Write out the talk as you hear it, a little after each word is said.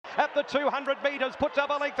at the 200 metres, puts up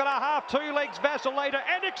a length and a half, 2 legs Vacillator,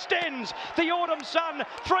 and extends the Autumn Sun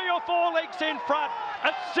 3 or 4 lengths in front.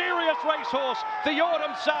 A serious racehorse, the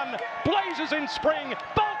Autumn Sun, blazes in spring,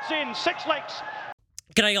 bolts in 6 lengths.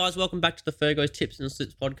 G'day guys, welcome back to the Fergo's Tips and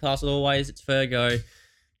Slips podcast. As always, it's Fergo.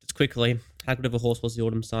 Just quickly, how good of a horse was the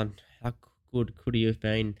Autumn Sun? How good could he have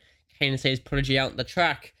been? Keen to see his prodigy out on the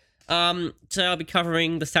track. Today I'll be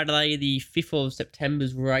covering the Saturday, the 5th of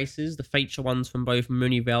September's races, the feature ones from both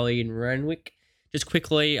Moonee Valley and Randwick. Just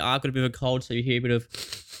quickly, I've got a bit of a cold, so you hear a bit of...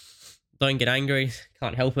 Don't get angry,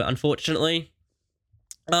 can't help it, unfortunately.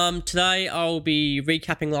 Today I'll be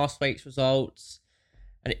recapping last week's results,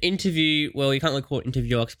 an interview, well, you can't really call it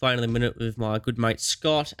interview, I'll explain in a minute, with my good mate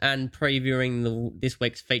Scott, and previewing this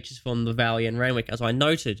week's features from the Valley and Randwick, as I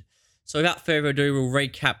noted. So without further ado, we'll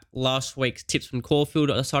recap last week's tips from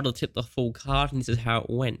Caulfield. I decided to tip the full card, and this is how it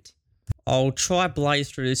went. I'll try blaze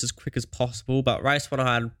through this as quick as possible, but race 1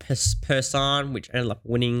 I had Persan, which ended up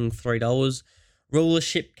winning $3.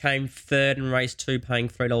 Rulership came third in race 2, paying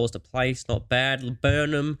 $3 to place. Not bad.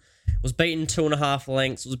 Laburnum was beaten 2.5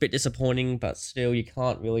 lengths. It was a bit disappointing, but still, you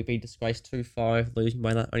can't really be disgraced 2-5, losing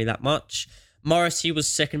by only that much. Morrissey was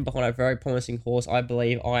second behind a very promising horse, I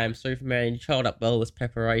believe. I Am Superman. He trialled up well with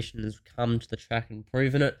preparation, has come to the track and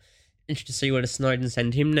proven it. Interested to see where the Snowden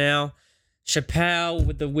send him now. Chappelle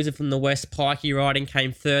with the Wizard from the West, Pikey riding,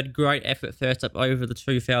 came third. Great effort first up over the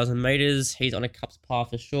 2,000 metres. He's on a Cup's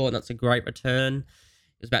path for sure, and that's a great return.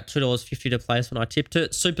 It was about $2.50 to place when I tipped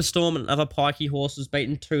it. Superstorm, another Pikey horse, was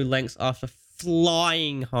beaten 2 lengths after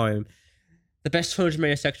flying home. The best 200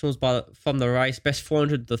 metre sectionals from the race. Best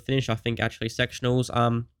 400 the finish, I think, actually, sectionals.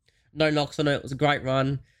 No knocks on it. It was a great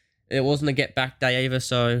run. It wasn't a get-back day either,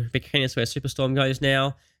 so be keen to see where Superstorm goes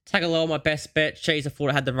now. Tagalore, my best bet. Cheese, I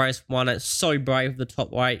thought it had the race won. It's so brave with the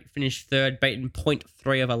top weight. Finished third, beaten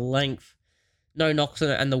 0.3 of a length. No knocks on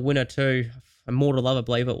it, and the winner too. Immortal Love, I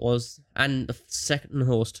believe it was. And the second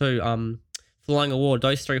horse too. Flying Award.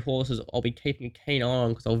 Those 3 horses I'll be keeping a keen eye on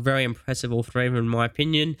because they're very impressive, all 3 of them, in my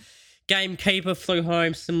opinion. Gamekeeper flew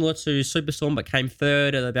home similar to Superstorm, but came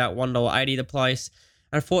third at about $1.80 to place.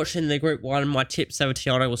 Unfortunately, in the Group 1, my tip,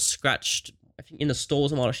 Savatiano, was scratched. I think in the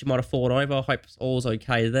stalls, she might have fallen over. I hope all's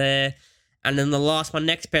okay there. And then the last one,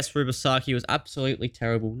 Next Best, Rubasaki, was absolutely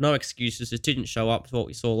terrible. No excuses. It didn't show up to what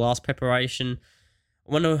we saw last preparation.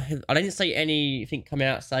 I didn't see anything come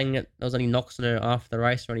out saying that there was any knocks on her after the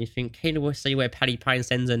race or anything. Keen to see where Paddy Payne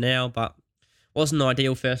sends her now, but wasn't an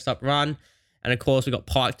ideal first up run. And of course, we got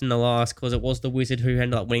piked in the last because it was the Wizard who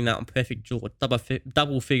ended up winning that on perfect draw,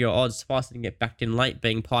 double figure odds. Spice didn't get backed in late,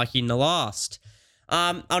 being pikey in the last.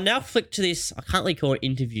 I'll now flick to this. I can't really call it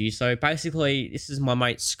interview. So basically, this is my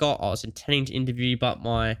mate Scott. I was intending to interview, but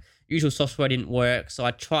my usual software didn't work. So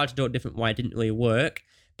I tried to do it a different way. It didn't really work.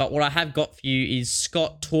 But what I have got for you is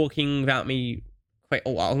Scott talking about me. I'm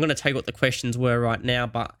going to tell you what the questions were right now,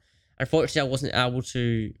 but unfortunately, I wasn't able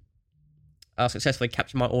to successfully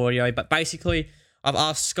capture my audio. But basically, I've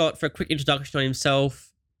asked Scott for a quick introduction on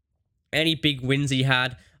himself, any big wins he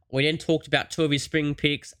had. We then talked about 2 of his spring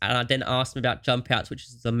picks, and I then asked him about jump outs, which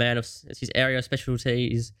is it's his area of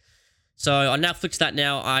specialties. So I now flick to that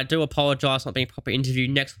now. I do apologise for not being a proper interview.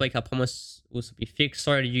 Next week, I promise will be fixed.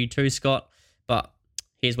 Sorry to you too, Scott, but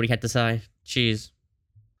here's what he had to say. Cheers.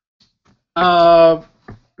 Got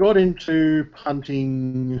into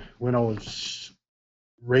punting when I was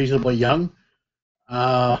reasonably young.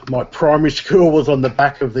 My primary school was on the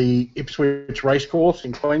back of the Ipswich Racecourse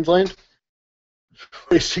in Queensland.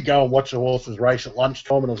 We used to go and watch the horses race at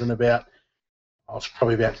lunchtime, and I was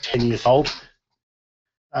probably about 10 years old.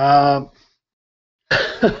 No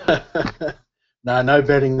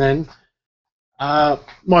betting then.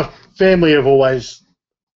 My family have always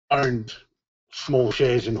owned small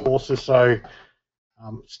shares in horses, so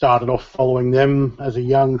started off following them as a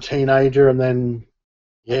young teenager, and then,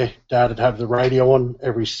 Dad would have the radio on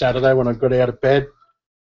every Saturday when I got out of bed,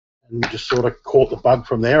 and just sort of caught the bug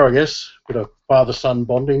from there, I guess. Bit of father-son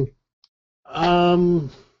bonding. I've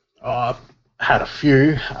had a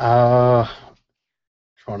few. Trying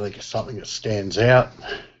to think of something that stands out.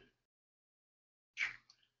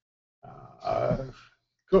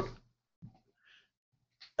 Good.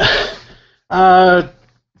 Had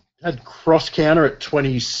cross counter at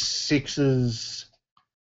 26s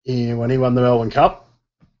when he won the Melbourne Cup.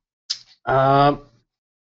 Pardon?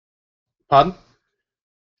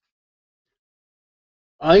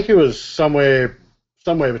 I think it was somewhere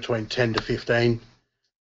between 10 to 15.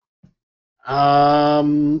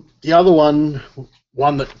 The other one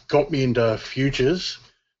that got me into futures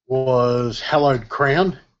was Hallowed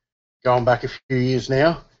Crown, going back a few years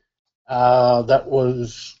now. That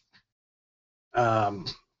was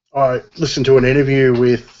I listened to an interview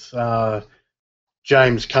with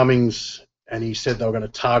James Cummings, and he said they were going to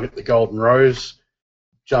target the Golden Rose.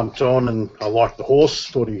 Jumped on, and I liked the horse.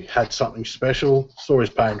 Thought he had something special. Saw he was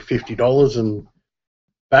paying $50 and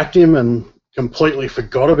backed him, and completely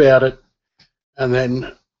forgot about it. And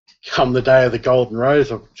then, come the day of the Golden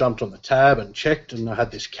Rose, I jumped on the tab and checked, and I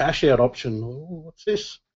had this cash out option. Oh, what's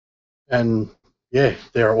this? And yeah,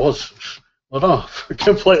 there it was. I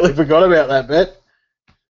completely forgot about that bet.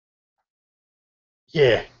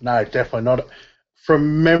 Yeah, no, definitely not.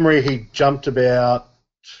 From memory, he jumped about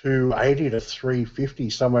 280 to 350,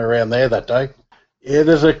 somewhere around there that day. Yeah,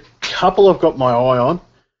 there's a couple I've got my eye on.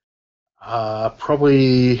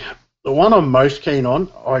 Probably the one I'm most keen on.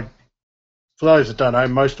 For those that don't know,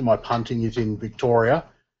 most of my punting is in Victoria,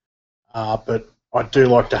 but I do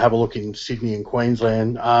like to have a look in Sydney and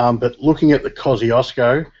Queensland. But looking at the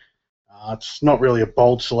Kosciuszko, it's not really a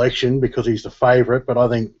bold selection because he's the favourite, but I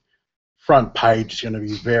think front page is going to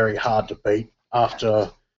be very hard to beat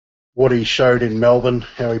after what he showed in Melbourne,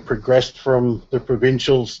 how he progressed from the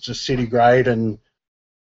provincials to city grade, and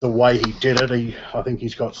the way he did it. I think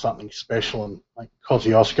he's got something special, and I think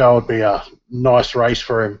Kosciuszko would be a nice race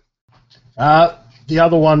for him. The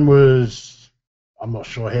other one was, I'm not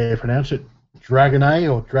sure how you pronounce it, Dragonet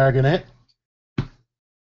or Dragonet.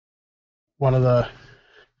 One of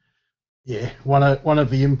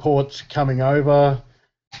the imports coming over.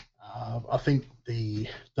 I think the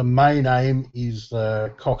main aim is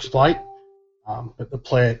the Cox Plate, but the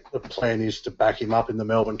plan is to back him up in the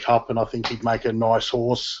Melbourne Cup, and I think he'd make a nice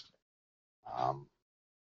horse. Other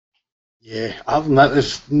than that,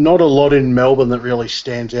 there's not a lot in Melbourne that really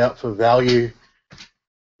stands out for value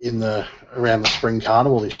around the Spring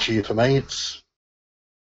Carnival this year for me.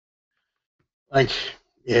 I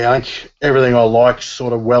think everything I like's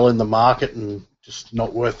sort of well in the market and just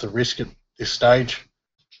not worth the risk at this stage.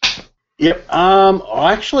 Yep,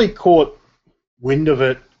 I actually caught wind of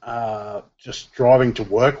it just driving to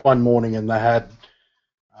work one morning, and they had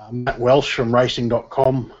Matt Welsh from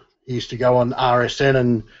Racing.com. He used to go on RSN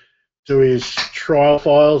and do his trial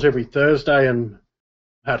files every Thursday, and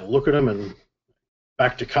had a look at them and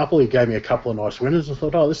backed a couple. He gave me a couple of nice winners. I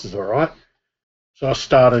thought, this is all right. So I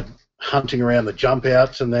started hunting around the jump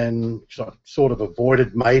outs, and then sort of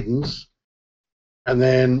avoided maidens. And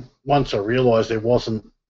then once I realised there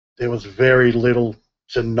was very little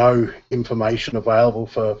to no information available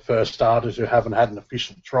for first starters who haven't had an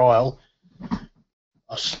official trial,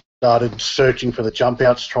 I started searching for the jump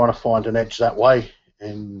outs, trying to find an edge that way,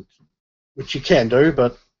 and which you can do,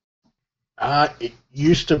 but it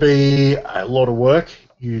used to be a lot of work.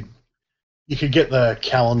 You could get the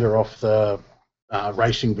calendar off the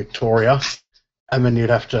Racing Victoria, and then you'd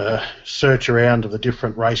have to search around to the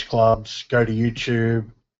different race clubs, go to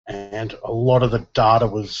YouTube, and a lot of the data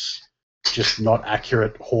was just not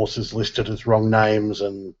accurate. Horses listed as wrong names.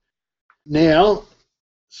 And now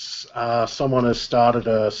someone has started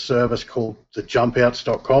a service called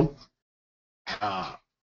thejumpouts.com,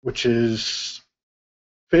 which is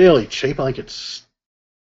fairly cheap. I think it's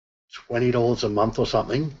 $20 a month or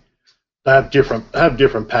something. They have different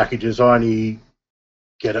packages. I only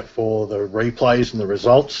get it for the replays and the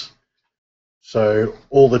results. So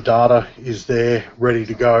all the data is there, ready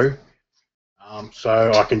to go.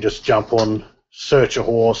 So I can just jump on, search a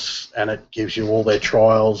horse, and it gives you all their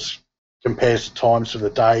trials, compares the times of the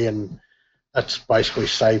day, and that's basically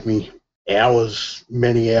saved me hours,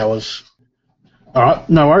 many hours. All right,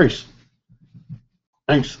 no worries.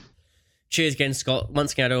 Thanks. Cheers again, Scott.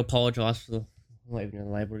 Once again, I do apologise for the, I'm not even going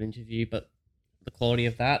to label it interview, but the quality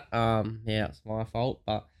of that, it's my fault,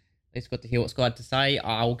 but it's good to hear what Scott had to say.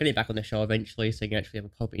 I'll get him back on the show eventually so you can actually have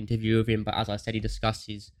a proper interview with him, but as I said, he discussed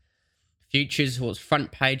his futures. It was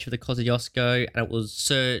front page for the Kosciuszko, and it was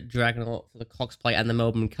Sir Dragonaut for the Cox Plate and the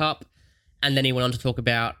Melbourne Cup, and then he went on to talk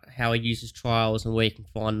about how he uses trials and where you can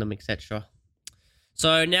find them, etc.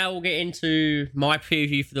 So now we'll get into my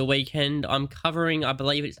preview for the weekend. I'm covering, I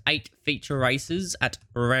believe it's 8 feature races at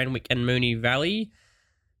Randwick and Moonee Valley.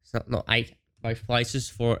 It's not 8, both places,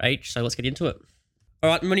 4 each, so let's get into it.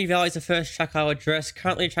 Alright, Moonee Valley is the first track I'll address.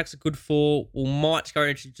 Currently the track's a good 4. We might go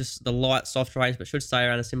into just the light, soft race, but should stay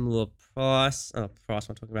around a similar price. I'm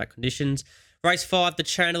talking about conditions. Race 5, the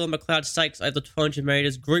Chandler McLeod Stakes over 200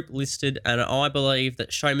 metres, group listed, and I believe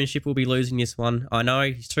that Showmanship will be losing this one. I know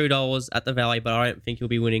he's $2 at the Valley, but I don't think he'll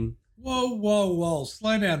be winning. Whoa.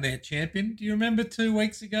 Slow down there, champion. Do you remember 2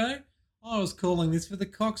 weeks ago? I was calling this for the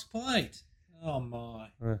Cox Plate. Oh, my.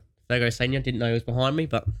 Virgo Senior didn't know he was behind me,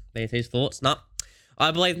 but there's his thoughts. Nah. I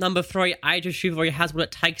believe number 3, Age of Chivalry, has what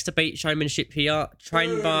it takes to beat Showmanship here.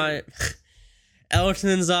 Trained by Elton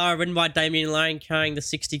and Zara, ridden by Damien Lane, carrying the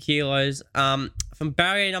 60 kilos. From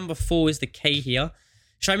barrier number 4 is the key here.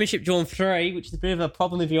 Showmanship drawn 3, which is a bit of a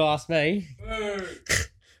problem if you ask me.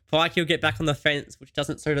 Pikey will get back on the fence, which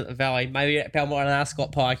doesn't suit at the Valley. Maybe at Belmont and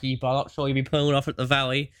Ascot, Pikey, but I'm not sure you'll be pulling it off at the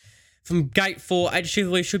Valley. From gate 4, Age of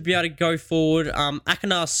Chivalry should be able to go forward.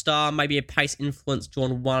 Akanar Star, maybe a pace influence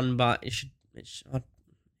drawn 1, but it's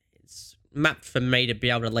mapped for me to be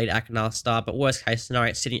able to lead Akanar Star, but worst case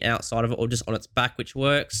scenario, it's sitting outside of it or just on its back, which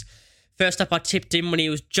works. First up, I tipped him when he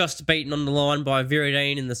was just beaten on the line by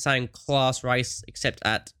Viridine in the same class race, except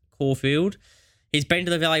at Caulfield. He's been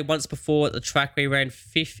to the Valley once before at the track where he ran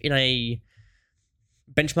 5th in a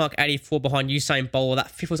benchmark 84 behind Usain Bolt. That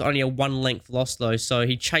 5th was only a 1-length loss, though, so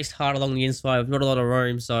he chased hard along the inside with not a lot of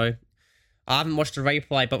room, so I haven't watched the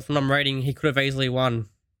replay, but from what I'm reading, he could have easily won.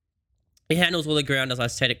 He handles all the ground, as I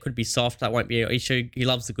said. It could be soft. That won't be an issue. He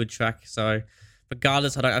loves the good track, so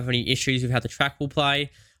regardless, I don't have any issues with how the track will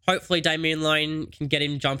play. Hopefully, Damien Lane can get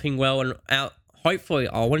him jumping well and out. Hopefully,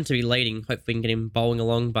 I want him to be leading. Hopefully, we can get him bowling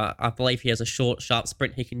along, but I believe he has a short, sharp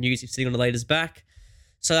sprint he can use if sitting on the leader's back.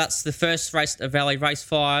 So that's the first race at the Valley. Race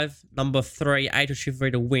 5, number 3, Age of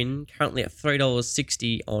Chivalry to win. Currently at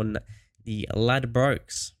 $3.60 on the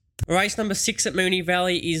Ladbrokes. Race number 6 at Moonee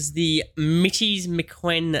Valley is the Mitties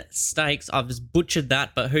McQueen Stakes. I've just butchered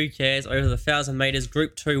that, but who cares? Over the 1,000 metres,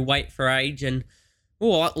 Group 2, weight for age, and I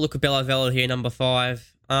like the look of Bella Vella here, number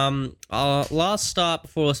 5. Last start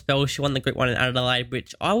before a spell, she won the Group 1 in Adelaide,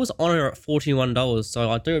 which I was on her at $41,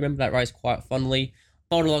 so I do remember that race quite fondly.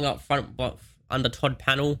 Bowled along up front but under Todd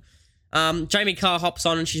Panel. Jamie Carr hops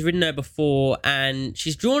on, and she's ridden her before, and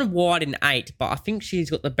she's drawn wide in 8, but I think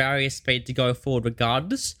she's got the barrier speed to go forward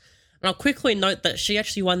regardless. And I'll quickly note that she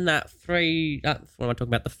actually won that what am I talking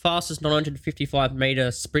about? The fastest 955 metre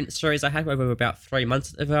sprint series I had over about 3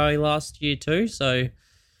 months at the Valley last year too. So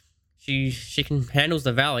she can handles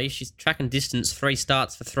the Valley. She's track and distance, 3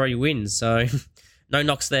 starts for 3 wins. So no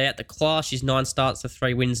knocks there. At the class, she's 9 starts for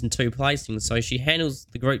 3 wins and 2 placings. So she handles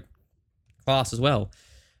the group class as well.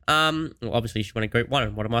 Obviously she won a Group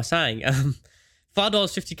 1. What am I saying?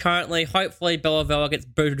 $5.50 currently. Hopefully Bella Vella gets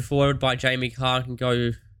booted forward by Jamie Carr and can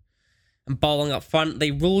go and bowling up front.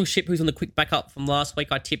 The Rulership, who's on the quick backup from last week,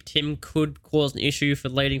 I tipped him, could cause an issue for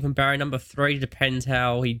leading from barrier number 3. Depends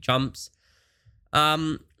how he jumps.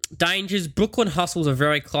 Dangers. Brooklyn Hustle's a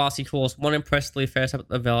very classy course. One impressively first up at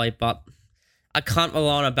the Valley, but I can't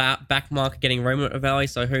rely on a back marker getting room at the Valley,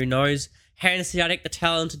 so who knows. Hanseatic, the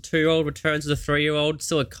talented 2-year-old, returns as a 3-year-old.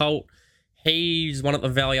 Still a colt. He's one at the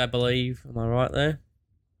Valley, I believe. Am I right there?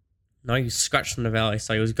 No, he's scratched from the Valley,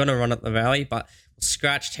 so he was going to run at the Valley, but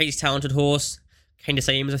scratched. He's a talented horse. Keen to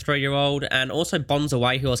see him as a 3-year-old. And also Bombs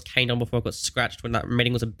Away, who I was keen on before I got scratched when that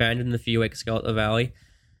meeting was abandoned a few weeks ago at the Valley.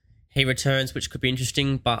 He returns, which could be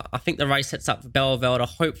interesting, but I think the race sets up for Bella Vella to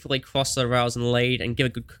hopefully cross the rails and lead and give a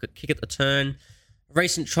good kick at the turn.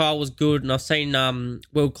 Recent trial was good, and I've seen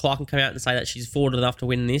Will Clark come out and say that she's forwarded enough to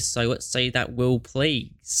win this, so let's see that Will,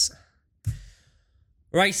 please.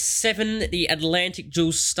 Race 7, the Atlantic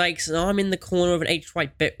Jewel Stakes, and I'm in the corner of an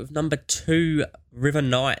each-weight bet with number 2, River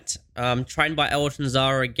Knight. Trained by Elton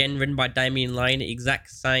Zara, again ridden by Damien Lane,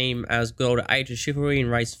 exact same as good old Age of Chivalry in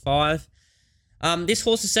race 5. This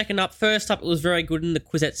horse is second up. First up, it was very good in the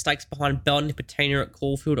Quizette Stakes behind Bell Nipotina at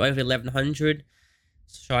Caulfield over 1100.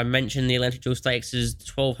 So I mentioned the Atlantic Jewel Stakes is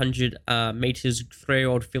 1200 metres,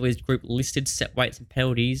 3-year-old fillies group listed, set weights and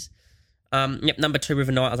penalties. Number 2,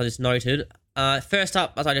 River Knight, as I just noted. First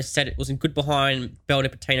up, as I just said, it was good behind Bell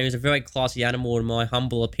Nipotina, who's a very classy animal in my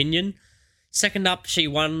humble opinion. Second up,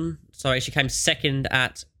 she came second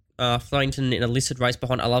at Flemington in a listed race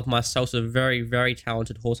behind I Love Myself, so a very, very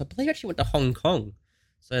talented horse. I believe actually went to Hong Kong.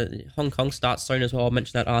 So Hong Kong starts soon as well. I'll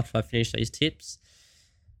mention that after I finish these tips.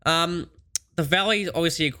 The Valley is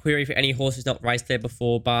obviously a query for any horse who's not raced there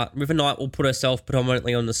before, but River Knight will put herself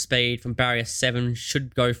predominantly on the speed from barrier 7,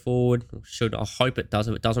 should go forward. I hope it does.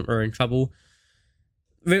 If it doesn't, we're in trouble.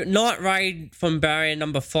 Night Raid from barrier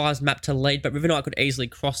number 5 is mapped to lead, but River Knight could easily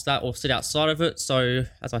cross that or sit outside of it. So,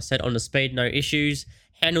 as I said, on the speed, no issues.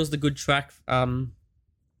 Handles the good track.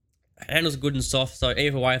 Handles good and soft, so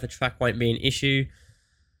either way, the track won't be an issue.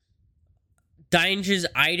 Dangers,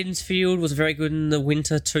 Aiden's Field was very good in the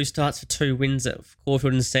winter. 2 starts for 2 wins at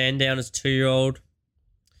Caulfield and Sandown as 2-year-old.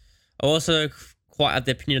 I also quite have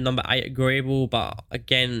the opinion of number 8, Agreeable, but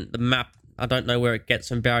again, the map, I don't know where it gets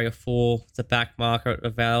from barrier 4. The back marker at the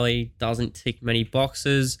Valley doesn't tick many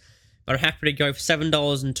boxes. But I'm happy to go for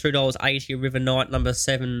 $7 and $2.80 River Knight, number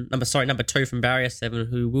 2 from barrier 7,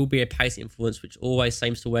 who will be a pace influence, which always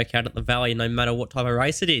seems to work out at the Valley no matter what type of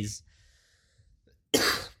race it is.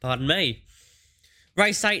 Pardon me.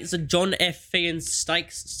 Race 8 is a John F. Feehan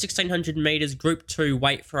Stakes, 1600 metres, Group 2,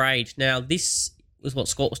 weight for age. Now, this was what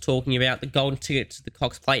Scott was talking about, the golden ticket to the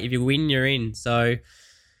Cox Plate. If you win, you're in. So,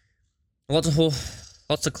 lots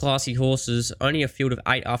of classy horses. Only a field of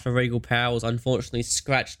 8 after Regal Power was unfortunately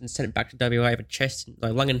scratched and sent back to WA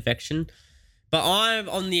for lung infection. But I'm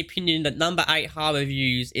on the opinion that number 8, Harbour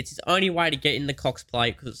Views, it's his only way to get in the Cox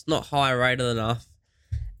Plate because it's not higher rated enough.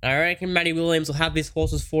 And I reckon Matty Williams will have this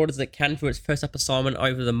horse as forward as it can for its first up assignment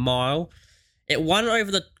over the mile. It won over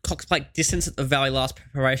the Cox Plate distance at the Valley last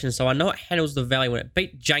preparation, so I know it handles the Valley when it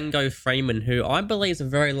beat Django Freeman, who I believe is a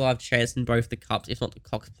very live chance in both the Cups, if not the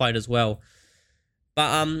Cox Plate as well.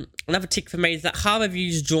 But another tick for me is that Harbour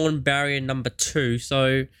Views drawn barrier number 2,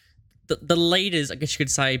 so the leaders, I guess you could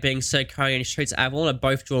say, being Sir Coyote and Streets Avalon, are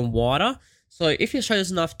both drawn wider. So if you show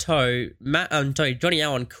us enough toe, Johnny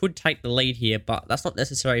Allen could take the lead here, but that's not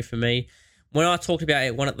necessary for me. When I talked about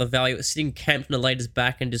it, one at the Valley, it was sitting camped on the leader's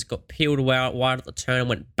back and just got peeled wide at the turn and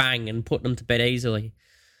went bang and put them to bed easily.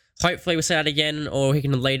 Hopefully we'll see that again, or he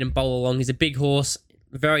can lead and bowl along. He's a big horse,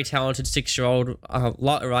 very talented 6-year-old,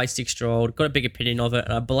 light race 6-year-old, got a big opinion of it,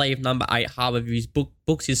 and I believe number 8, Harbour Views,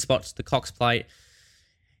 books his spot to the Cox Plate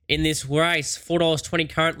in this race. $4.20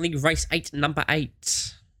 currently, race 8, number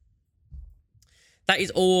 8. That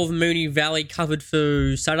is all of Moonee Valley covered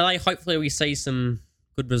for Saturday. Hopefully we see some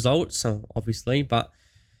good results, obviously, but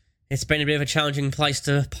it's been a bit of a challenging place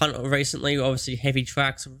to punt recently. Obviously, heavy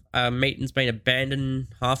tracks. Meaton's been abandoned.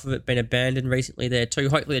 Half of it been abandoned recently there too.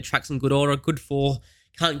 Hopefully the track's in good order. Good 4.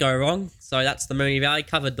 Can't go wrong. So that's the Moonee Valley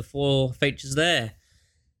covered. The 4 features there.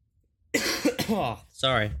 Oh,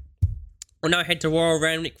 sorry. We'll now head to Royal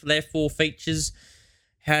Randwick for their 4 features.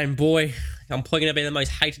 And boy, I'm probably going to be the most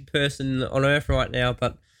hated person on earth right now,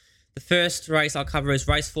 but the first race I'll cover is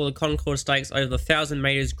race 4, the Concord Stakes, over the 1,000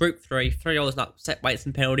 metres, Group 3, $3 up, set weights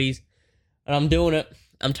and penalties. And I'm doing it.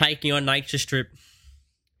 I'm taking on Nature Strip.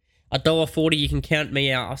 $1.40, you can count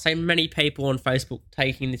me out. I've seen many people on Facebook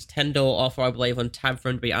taking this $10 offer, I believe, on tab for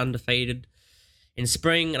him to be undefeated in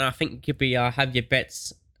spring, and I think you could be have your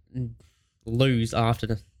bets lose on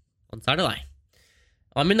Saturday.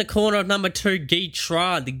 I'm in the corner of number 2, Guy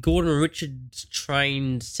Trard, the Gordon Richards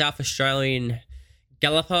trained South Australian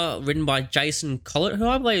galloper, ridden by Jason Collett, who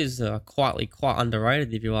I believe is quite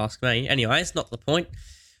underrated if you ask me. Anyway, it's not the point.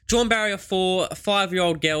 Drawn barrier 4, a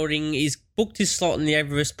 5-year-old gelding. He's booked his slot in the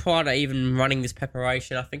Everest prior to even running this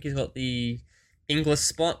preparation. I think he's got the Inglis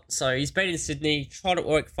spot. So he's been in Sydney, tried at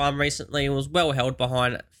Warwick Farm recently, and was well held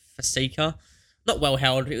behind Fasika. Not well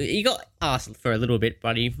held. He got asked for a little bit,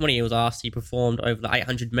 but when he was asked, he performed over the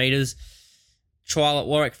 800 metres. Trial at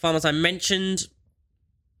Warwick Farm, as I mentioned.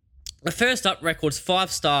 The first up record's 5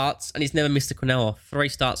 starts, and he's never missed a Quinella. 3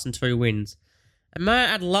 starts and 2 wins. And may I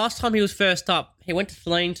add, last time he was first up, he went to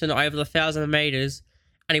Flemington over the 1,000 metres,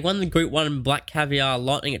 and he won the Group 1 Black Caviar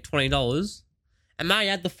Lightning at $20. And may I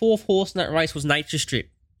add, the 4th horse in that race was Nature Strip.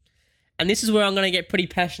 And this is where I'm going to get pretty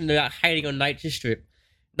passionate about hating on Nature Strip.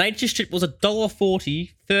 Nature Strip was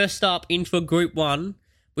 $1.40 first up into a Group 1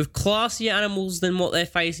 with classier animals than what they're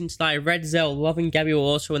facing today. Red Zell, Loving Gabby were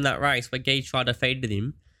also in that race where Geitra defeated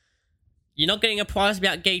him. You're not getting a prize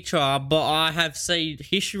about Geitra, but I have seen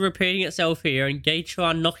history repeating itself here and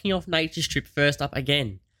Geitra knocking off Nature Strip first up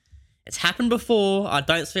again. It's happened before. I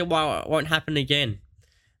don't see why it won't happen again.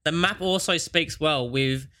 The map also speaks well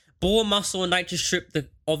with Boar Muscle and Nature Strip, the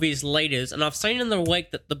obvious leaders, and I've seen in the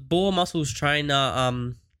week that the Boar Muscles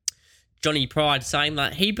trainer, Johnny Pride, saying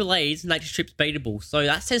that he believes Nature Strip's beatable. So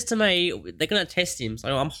that says to me they're going to test him.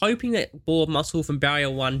 So I'm hoping that Boar Muscle from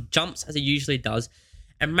Barrier 1 jumps as he usually does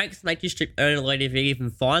and makes Nature Strip earn a lead if he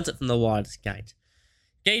even finds it from the widest gate.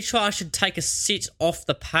 Geitra should take a sit off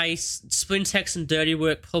the pace. Splintex and Dirty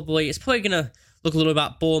Work probably. It's probably going to look a little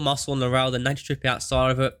bit Boar Muscle on the rail, then Nature Strip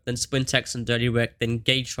outside of it, then Splintex and Dirty Work, then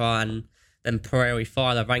Geitra and then Prairie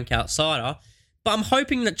Fire, the rank outsider. But I'm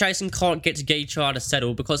hoping that Jason Collett gets Geitra to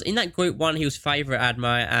settle because in that Group 1 he was favourite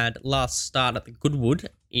at last start at the Goodwood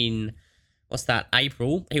in,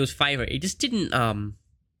 April. He was favourite. He just didn't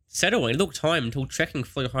settle. He looked home until Trekking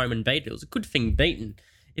flew home and beat it. It was a good thing beaten.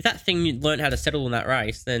 If that thing learned how to settle in that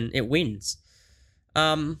race, then it wins.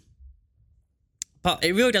 But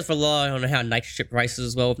it really does rely on how Nature Strip races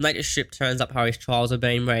as well. If Nature Strip turns up how his trials have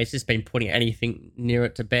been, where he's just been putting anything near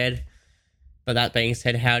it to bed. But that being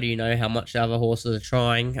said, how do you know how much the other horses are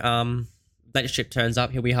trying? Nature Strip turns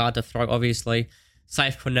up, he'll be hard to throw, obviously.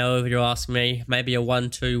 Safe Quinella, if you ask me. Maybe a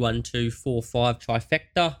 1-2, 1-2, 4-5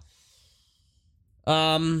 trifecta.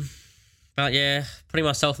 But yeah, putting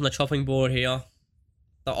myself on the chopping board here.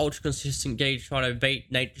 The ultra consistent gauge trying to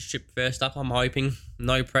beat Nature Strip first up, I'm hoping.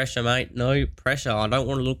 No pressure, mate. No pressure. I don't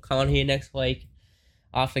want to look on here next week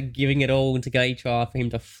after giving it all into Gatra for him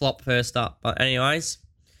to flop first up. But anyways,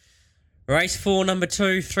 race 4, number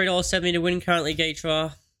 2, $3.70 to win currently,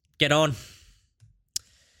 Gatra. Get on.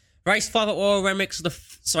 Race 5 at Royal Randwick,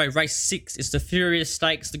 race 6 is the Furious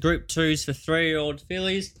Stakes, the Group 2s for 3-year-old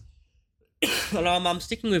fillies. And I'm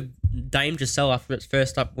sticking with Dame Giselle after its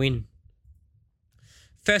first up win.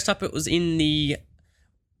 First up, it was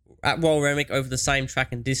at Royal Randwick over the same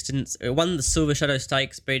track and distance. It won the Silver Shadow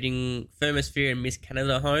Stakes, beating Thermosphere and Miss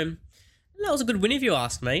Canada home. And that was a good win if you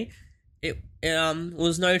ask me. It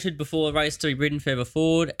was noted before the race to be ridden further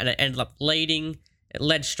forward, and it ended up leading. It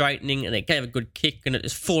led straightening, and it gave a good kick, and it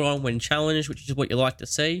just fought on when challenged, which is what you like to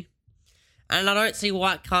see. And I don't see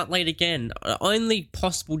why it can't lead again. The only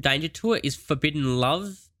possible danger to it is Forbidden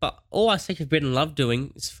Love, but all I see Forbidden Love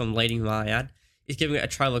doing is from leading Mariad. Is giving it a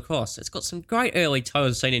trail across. It's got some great early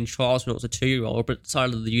toes seen in trials when it was a 2-year-old, but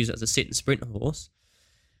decided to use it as a sit and sprint horse.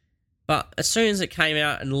 But as soon as it came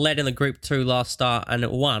out and led in the Group 2 last start and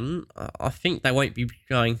it won, I think they won't be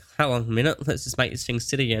going, how long a minute? Let's just make this thing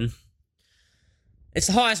sit again. It's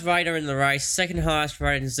the highest rater in the race. Second highest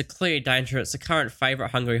rating is the clear danger. It's the current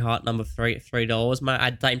favourite, Hungry Heart, number 3 at $3. Might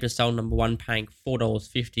add Dame Giselle, number 1, paying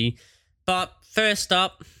 $4.50. But first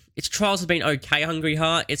up, its trials have been okay, Hungry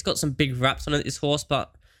Heart. It's got some big raps on it, this horse,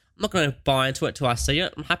 but I'm not going to buy into it till I see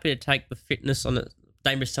it. I'm happy to take the fitness on it,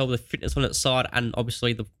 Dame Giselle with the fitness on its side, and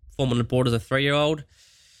obviously the form on the board as a 3-year-old.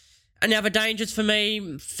 And the other dangers for me,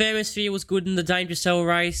 Thermosphere was good in the Dame Giselle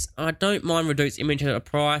race. I don't mind Reduced Image at a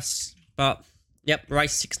price, but yep,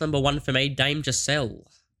 race 6, number 1 for me, Dame Giselle.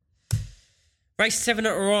 Race 7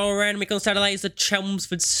 at Royal Randwick on Saturday is the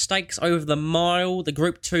Chelmsford Stakes over the mile. The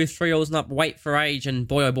Group 2 3-year-olds and up, Wait for Age, and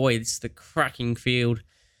boy oh boy, this is the cracking field.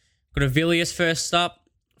 Got Avilius first up,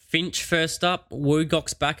 Finch first up,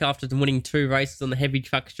 Woogok's back after winning 2 races on the heavy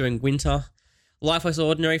tracks during winter. Lifeless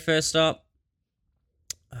Ordinary first up,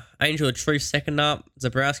 Angel of Truth second up,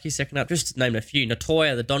 Zabrowski second up, just to name a few.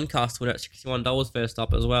 Natoya, the Doncaster winner at $61 first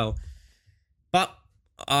up as well. But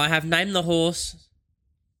I have named the horse.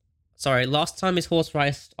 Sorry, last time this horse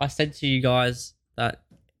raced, I said to you guys that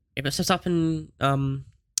if it sets up in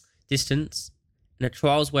distance and it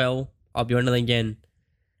trials well, I'll be on it again.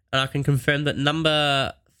 And I can confirm that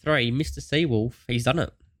number 3, Mr. Seawolf, he's done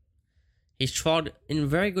it. He's tried in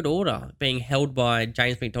very good order, being held by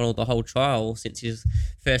James McDonald the whole trial since his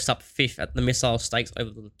first up 5th at the Missile Stakes over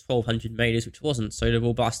the 1,200 metres, which wasn't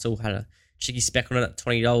suitable, but I still had a cheeky spec on it at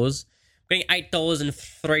 $20. Getting $8 and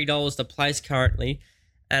 $3 to place currently.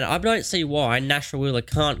 And I don't see why National Wheeler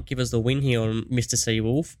can't give us the win here on Mr.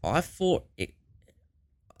 Seawolf. I thought it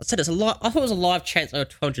was a live chance over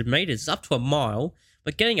 200 metres. It's up to a mile,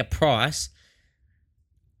 but getting a price.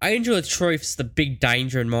 Angel of Truth is the big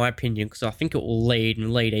danger in my opinion, because I think it will lead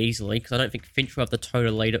and lead easily, because I don't think Finch will have the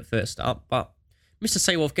total lead at first up. But Mr.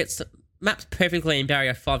 Seawolf maps perfectly in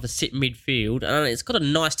barrier 5 to sit midfield, and it's got a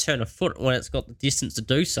nice turn of foot when it's got the distance to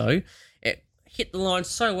do so. It hit the line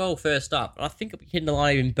so well first up, and I think it'll be hitting the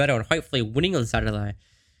line even better and hopefully winning on Saturday.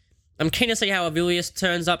 I'm keen to see how Avilius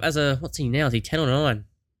turns up as a, what's he now? Is he 10 or 9?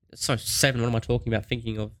 So 7, what am I talking about?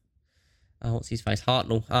 Thinking of, what's his face?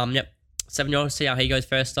 Hartnell. Yep, 7-year-old, see how he goes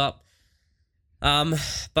first up.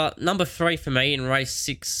 But number 3 for me in race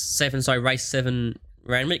 7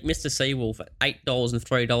 Randwick, Mr. Seawolf at $8 and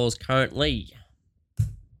 $3 currently.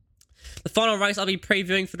 The final race I'll be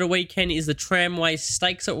previewing for the weekend is the Tramway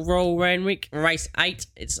Stakes at Royal Randwick. Race 8,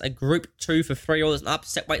 it's a Group 2 for 3-year-olds and up,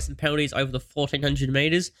 set weights and penalties over the 1,400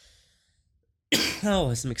 metres. Oh,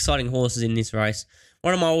 there's some exciting horses in this race.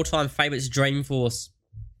 One of my all-time favourites, Dreamforce.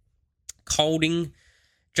 Colding,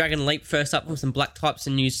 Dragon Leap first up with some black types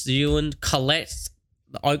in New Zealand. Colette,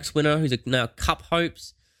 the Oaks winner, who's now Cup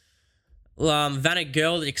Hopes. Vanna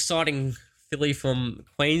Girl, the exciting filly from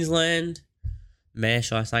Queensland. Mare,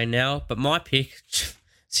 shall I say now. But my pick,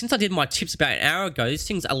 since I did my tips about an hour ago, this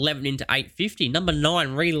thing's 11 into 850. Number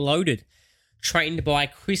 9, Reloaded. Trained by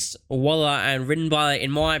Chris Waller and ridden by,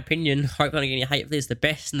 in my opinion, hope I'm getting hate for this, the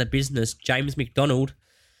best in the business, James McDonald.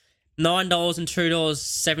 $9 and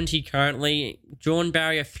 $2.70 currently. Drawn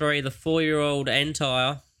barrier 3, the 4-year-old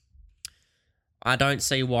Entire. I don't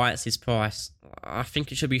see why it's this price. I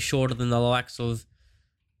think it should be shorter than the likes of...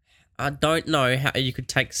 I don't know how you could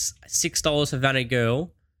take $6 for Vanna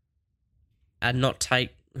Girl and not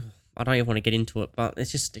take... I don't even want to get into it, but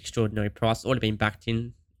it's just extraordinary price. It's already been backed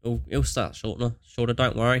in. It'll start shorter,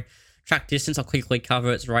 don't worry. Track distance, I'll quickly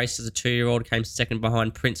cover its race as a 2-year-old. Came second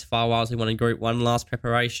behind Prince Farwell, who won in Group 1 last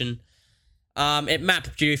preparation. It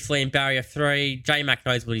mapped beautifully in barrier 3. J-Mac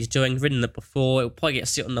knows what he's doing. Ridden it before. It'll probably get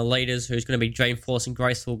sit on the leaders, who's going to be Dreamforce and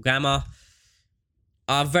Graceful Glamour.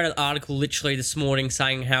 I've read an article literally this morning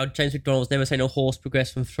saying how James McDonald's never seen a horse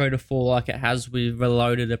progress from 3 to 4 like it has with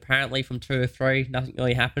Reloaded. Apparently from 2 to 3, nothing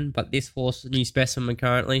really happened, but this horse, new specimen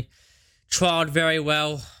currently, trialled very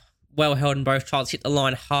well, well held in both trials, hit the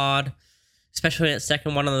line hard, especially in its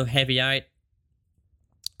second one on the heavy 8.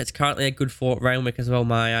 It's currently a good for Rainwick as well,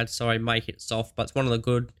 may I add. Sorry, make it soft, but it's one of the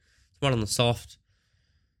good. It's one on the soft.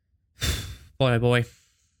 Boy, oh boy.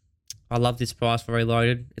 I love this price for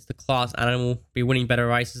Reloaded. It's the class animal. Be winning better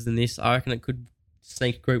races than this. I reckon it could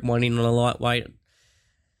sneak Group 1 in on a lightweight.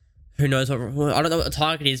 Who knows what... I don't know what the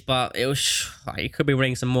target is, but it could be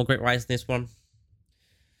winning some more great races than this one.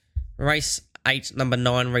 Race 8, number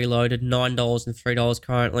 9, Reloaded. $9 and $3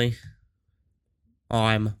 currently.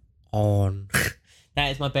 I'm on.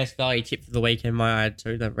 That is my best value tip for the weekend, may I add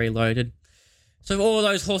to that Reloaded. So all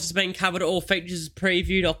those horses being covered, all features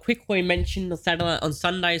previewed. I'll quickly mention on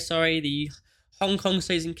Sunday, the Hong Kong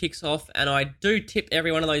season kicks off, and I do tip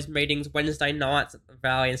every one of those meetings Wednesday nights at the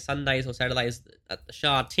Valley and Sundays or Saturdays at the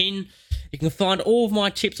Sha Tin. You can find all of my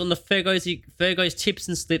tips on the Fergo's Tips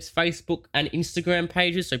and Slips Facebook and Instagram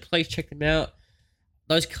pages, so please check them out.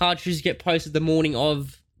 Those cartridges get posted the morning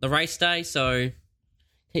of the race day, so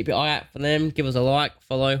keep your eye out for them. Give us a like,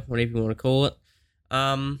 follow, whatever you want to call it.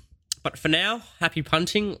 But for now, happy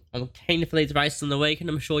punting. I'm keen for these races on the weekend.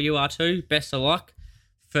 I'm sure you are too. Best of luck.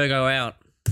 Fergo out.